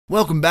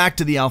Welcome back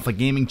to the Alpha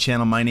Gaming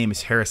channel. My name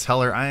is Harris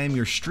Heller. I am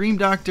your stream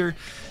doctor,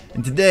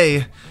 and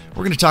today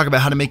we're going to talk about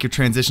how to make your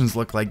transitions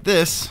look like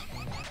this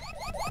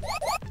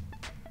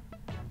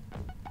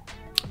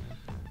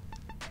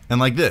and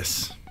like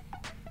this.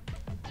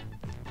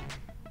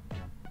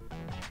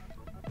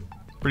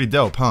 Pretty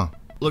dope, huh?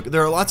 Look,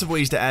 there are lots of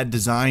ways to add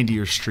design to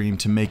your stream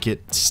to make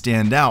it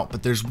stand out,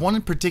 but there's one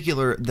in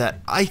particular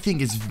that I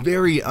think is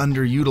very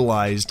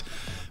underutilized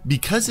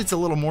because it's a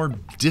little more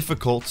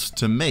difficult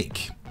to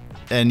make.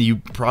 And you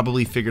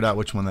probably figured out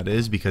which one that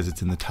is because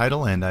it's in the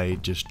title and I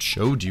just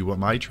showed you what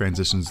my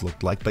transitions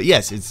looked like. But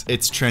yes,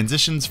 it's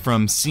transitions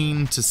from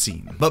scene to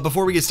scene. But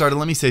before we get started,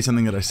 let me say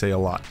something that I say a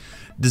lot.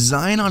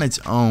 Design on its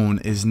own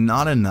is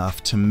not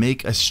enough to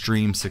make a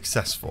stream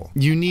successful.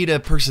 You need a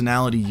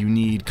personality, you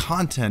need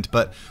content,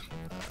 but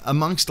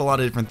amongst a lot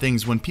of different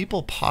things, when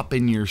people pop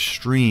in your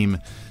stream,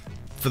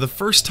 for the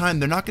first time,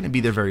 they're not going to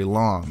be there very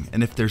long.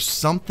 And if there's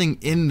something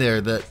in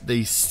there that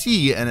they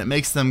see and it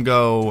makes them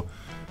go,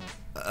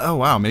 oh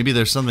wow, maybe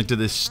there's something to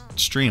this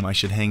stream, I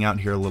should hang out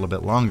here a little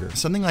bit longer.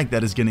 Something like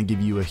that is going to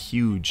give you a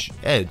huge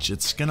edge.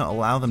 It's going to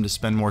allow them to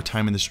spend more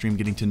time in the stream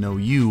getting to know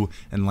you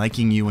and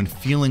liking you and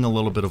feeling a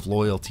little bit of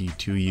loyalty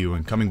to you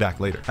and coming back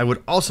later. I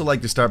would also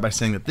like to start by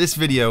saying that this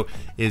video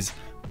is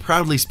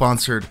proudly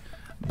sponsored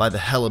by the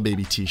Hella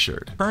Baby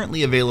t-shirt.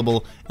 Currently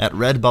available at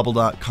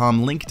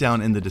redbubble.com, link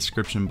down in the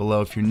description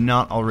below. If you're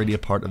not already a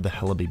part of the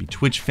Hella Baby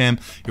Twitch fam,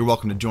 you're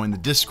welcome to join the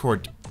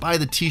Discord, buy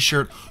the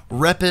t-shirt,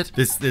 rep it.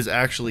 This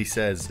actually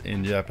says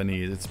in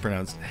Japanese, it's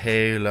pronounced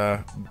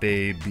Hella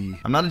Baby.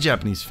 I'm not a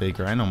Japanese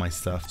faker, I know my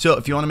stuff. So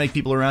if you want to make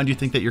people around you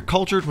think that you're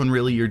cultured when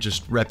really you're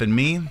just repping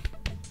me,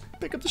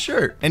 pick up the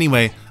shirt.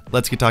 Anyway,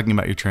 let's get talking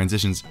about your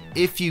transitions.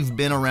 If you've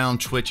been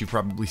around Twitch, you've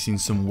probably seen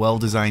some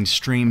well-designed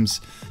streams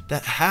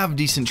that have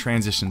decent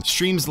transitions.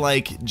 Streams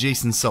like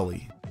Jason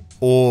Sully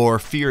or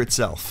Fear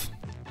itself.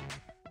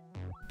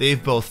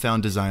 They've both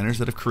found designers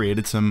that have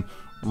created some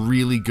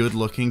really good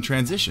looking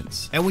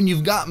transitions. And when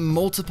you've got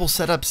multiple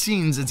setup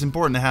scenes, it's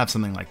important to have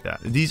something like that.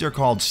 These are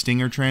called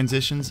stinger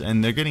transitions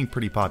and they're getting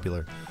pretty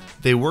popular.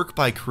 They work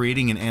by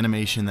creating an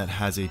animation that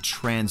has a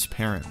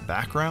transparent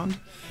background.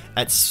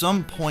 At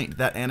some point,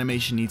 that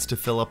animation needs to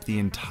fill up the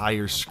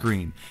entire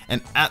screen.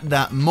 And at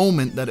that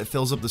moment that it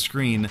fills up the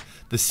screen,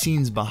 the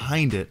scenes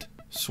behind it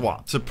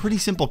swap. It's a pretty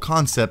simple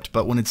concept,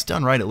 but when it's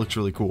done right, it looks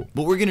really cool.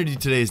 What we're gonna do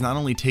today is not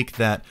only take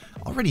that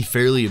already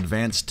fairly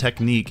advanced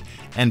technique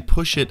and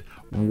push it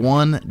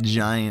one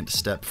giant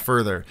step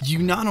further. You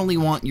not only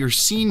want your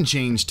scene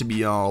change to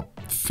be all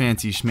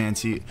fancy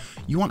schmancy,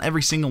 you want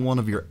every single one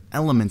of your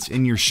elements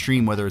in your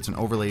stream, whether it's an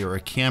overlay or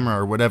a camera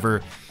or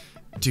whatever,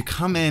 to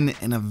come in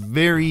a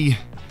very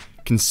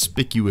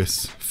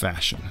conspicuous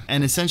fashion.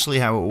 And essentially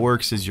how it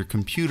works is your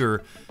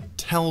computer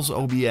tells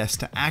OBS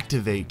to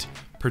activate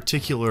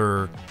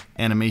particular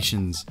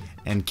animations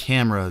and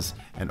cameras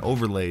and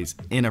overlays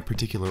in a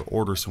particular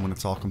order, so when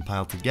it's all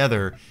compiled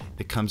together,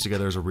 it comes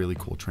together as a really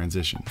cool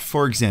transition.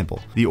 For example,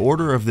 the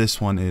order of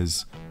this one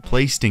is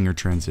play stinger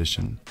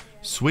transition,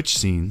 switch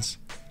scenes,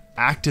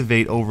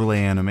 activate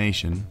overlay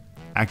animation,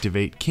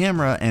 activate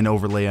camera and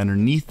overlay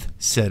underneath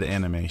said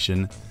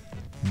animation,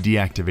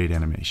 deactivate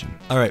animation.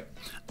 All right,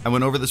 I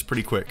went over this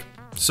pretty quick.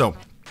 So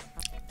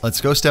let's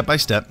go step by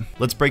step.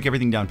 Let's break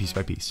everything down piece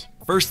by piece.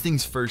 First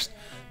things first,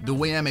 the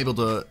way I'm able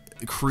to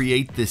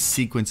create this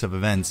sequence of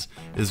events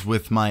is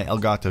with my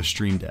Elgato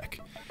Stream Deck.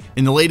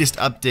 In the latest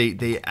update,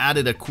 they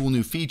added a cool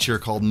new feature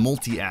called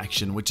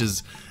multi-action, which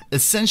is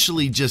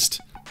essentially just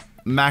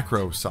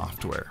macro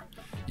software.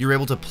 You're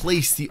able to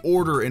place the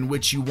order in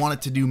which you want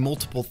it to do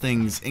multiple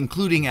things,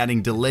 including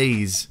adding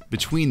delays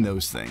between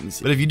those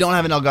things. But if you don't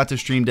have an Elgato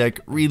Stream Deck,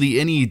 really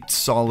any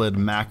solid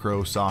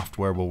macro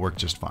software will work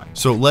just fine.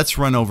 So let's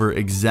run over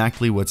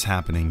exactly what's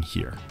happening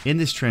here. In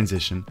this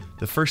transition,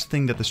 the first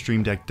thing that the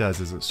Stream Deck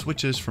does is it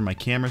switches from my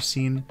camera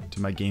scene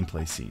to my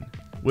gameplay scene,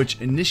 which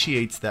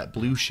initiates that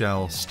blue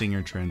shell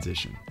stinger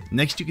transition.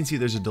 Next, you can see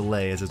there's a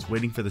delay as it's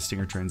waiting for the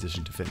stinger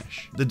transition to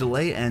finish. The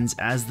delay ends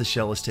as the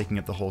shell is taking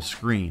up the whole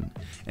screen.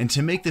 And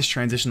to make this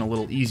transition a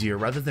little easier,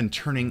 rather than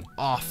turning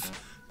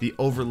off the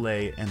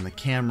overlay and the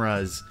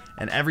cameras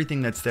and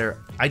everything that's there,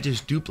 I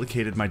just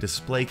duplicated my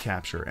display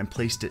capture and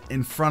placed it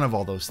in front of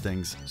all those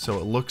things so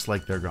it looks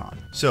like they're gone.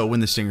 So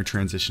when the stinger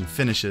transition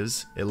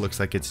finishes, it looks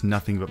like it's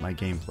nothing but my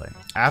gameplay.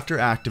 After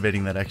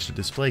activating that extra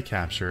display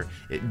capture,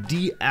 it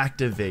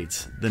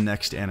deactivates the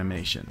next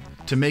animation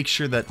to make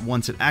sure that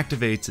once it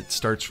activates, it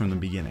starts from the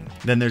beginning.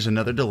 Then there's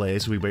another delay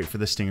as we wait for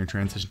the stinger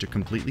transition to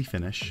completely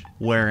finish,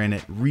 wherein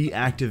it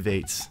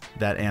reactivates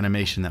that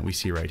animation that we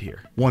see right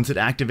here. Once it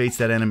activates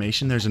that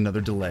animation, there's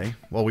another delay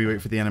while we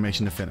wait for the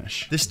animation to finish.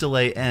 This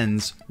delay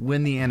ends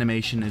when the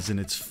animation is in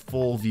its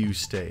full view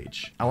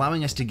stage,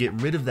 allowing us to get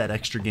rid of that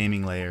extra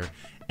gaming layer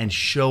and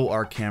show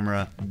our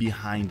camera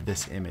behind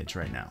this image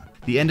right now.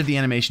 The end of the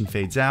animation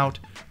fades out,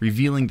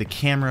 revealing the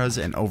cameras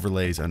and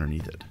overlays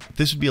underneath it.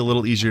 This would be a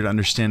little easier to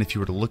understand if you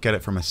were to look at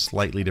it from a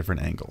slightly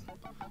different angle.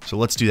 So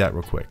let's do that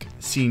real quick.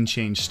 Scene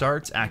change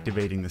starts,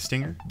 activating the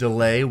stinger.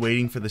 Delay,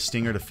 waiting for the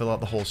stinger to fill out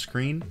the whole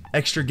screen.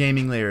 Extra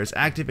gaming layer is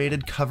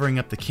activated, covering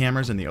up the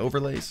cameras and the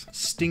overlays.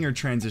 Stinger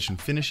transition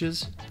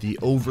finishes. The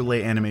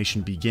overlay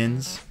animation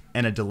begins,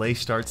 and a delay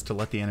starts to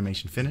let the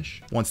animation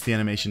finish. Once the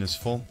animation is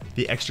full,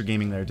 the extra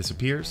gaming layer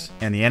disappears,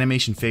 and the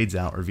animation fades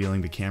out,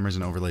 revealing the cameras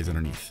and overlays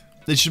underneath.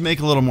 This should make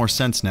a little more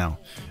sense now.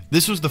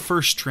 This was the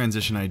first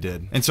transition I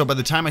did, and so by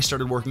the time I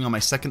started working on my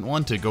second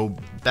one to go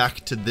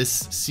back to this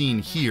scene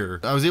here,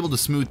 I was able to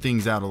smooth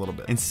things out a little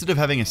bit. Instead of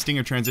having a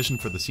stinger transition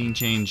for the scene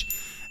change,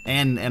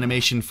 and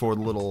animation for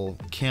the little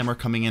camera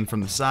coming in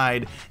from the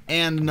side,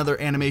 and another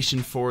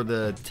animation for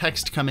the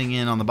text coming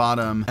in on the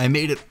bottom, I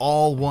made it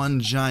all one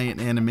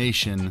giant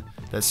animation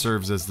that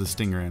serves as the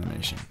stinger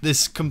animation.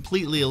 This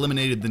completely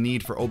eliminated the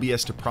need for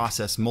OBS to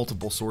process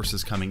multiple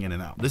sources coming in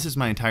and out. This is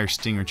my entire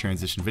stinger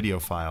transition video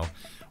file.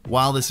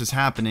 While this is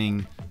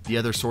happening, the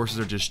other sources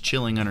are just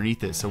chilling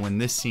underneath it, so when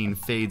this scene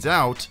fades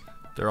out,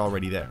 they're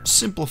already there.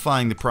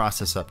 Simplifying the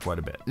process up quite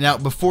a bit. Now,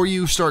 before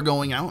you start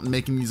going out and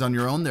making these on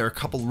your own, there are a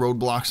couple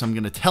roadblocks I'm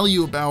gonna tell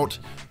you about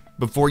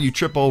before you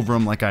trip over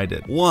them like I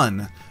did.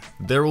 One,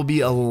 there will be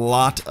a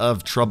lot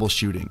of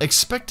troubleshooting.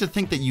 Expect to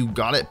think that you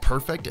got it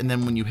perfect, and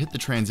then when you hit the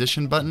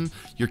transition button,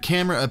 your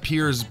camera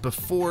appears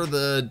before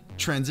the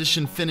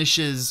transition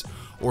finishes,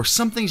 or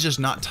something's just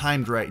not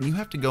timed right, and you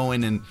have to go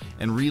in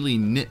and really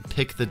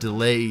nitpick the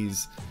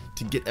delays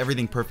to get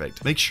everything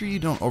perfect. Make sure you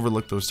don't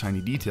overlook those tiny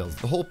details.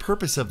 The whole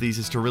purpose of these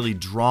is to really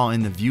draw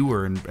in the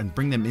viewer and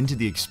bring them into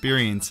the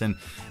experience, and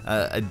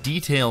a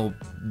detail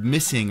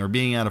missing or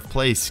being out of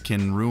place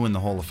can ruin the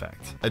whole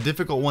effect. A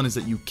difficult one is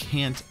that you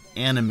can't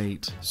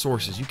animate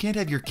sources. You can't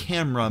have your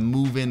camera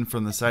move in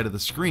from the side of the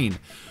screen,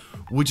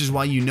 which is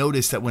why you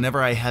notice that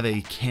whenever I have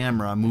a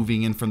camera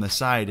moving in from the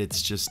side,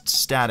 it's just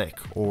static,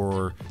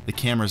 or the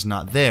camera's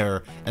not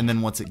there, and then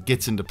once it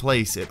gets into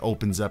place, it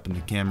opens up and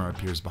the camera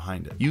appears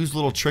behind it. Use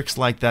little tricks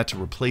like that to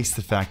replace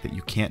the fact that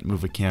you can't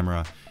move a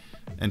camera,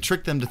 and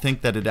trick them to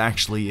think that it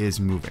actually is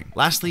moving.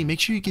 Lastly, make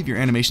sure you give your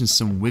animations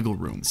some wiggle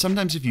room.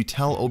 Sometimes if you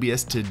tell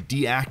OBS to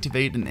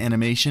deactivate an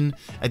animation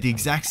at the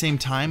exact same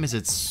time as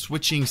it's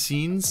switching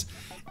scenes,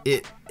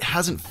 it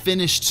hasn't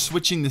finished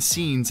switching the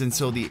scenes, and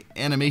so the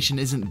animation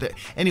isn't there.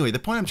 Anyway, the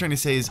point I'm trying to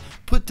say is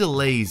put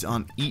delays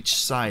on each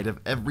side of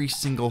every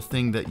single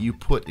thing that you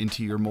put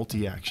into your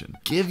multi-action.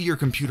 Give your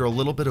computer a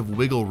little bit of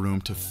wiggle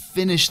room to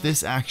finish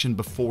this action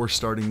before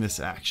starting this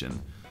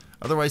action.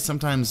 Otherwise,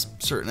 sometimes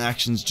certain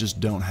actions just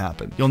don't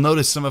happen. You'll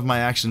notice some of my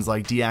actions,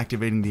 like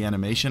deactivating the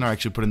animation, are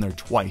actually put in there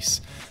twice.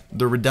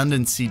 The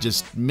redundancy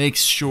just makes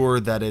sure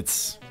that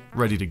it's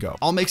ready to go.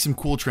 I'll make some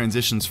cool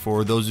transitions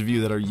for those of you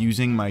that are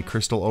using my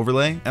crystal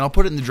overlay, and I'll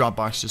put it in the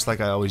Dropbox just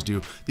like I always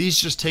do. These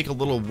just take a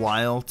little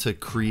while to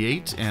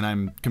create, and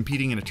I'm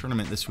competing in a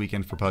tournament this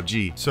weekend for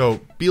PUBG.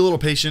 So be a little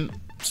patient,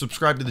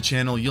 subscribe to the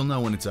channel, you'll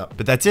know when it's up.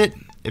 But that's it.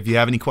 If you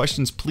have any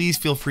questions, please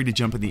feel free to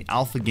jump in the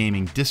Alpha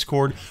Gaming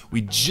Discord.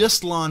 We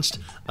just launched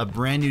a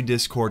brand new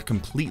Discord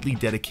completely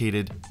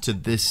dedicated to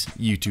this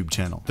YouTube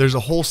channel. There's a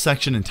whole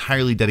section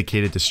entirely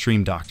dedicated to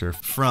Stream Doctor,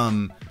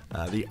 from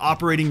the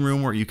operating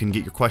room where you can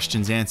get your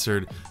questions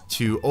answered,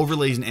 to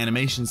overlays and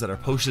animations that are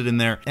posted in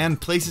there,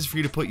 and places for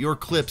you to put your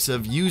clips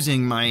of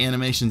using my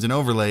animations and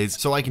overlays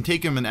so I can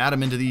take them and add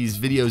them into these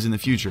videos in the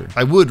future.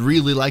 I would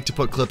really like to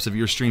put clips of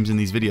your streams in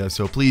these videos,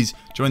 so please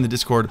join the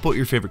Discord, put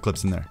your favorite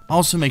clips in there.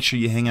 Also, make sure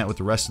you hang out with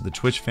the rest of the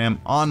Twitch fam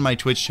on my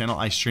Twitch channel.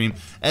 I stream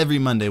every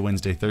Monday,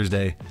 Wednesday,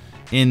 Thursday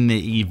in the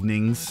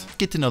evenings.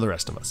 Get to know the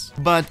rest of us.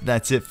 But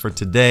that's it for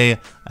today.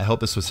 I hope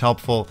this was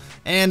helpful,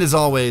 and as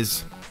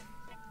always,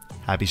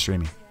 happy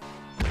streaming.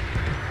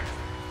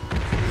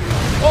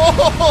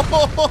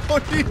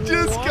 Oh, he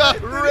just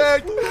got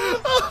wrecked.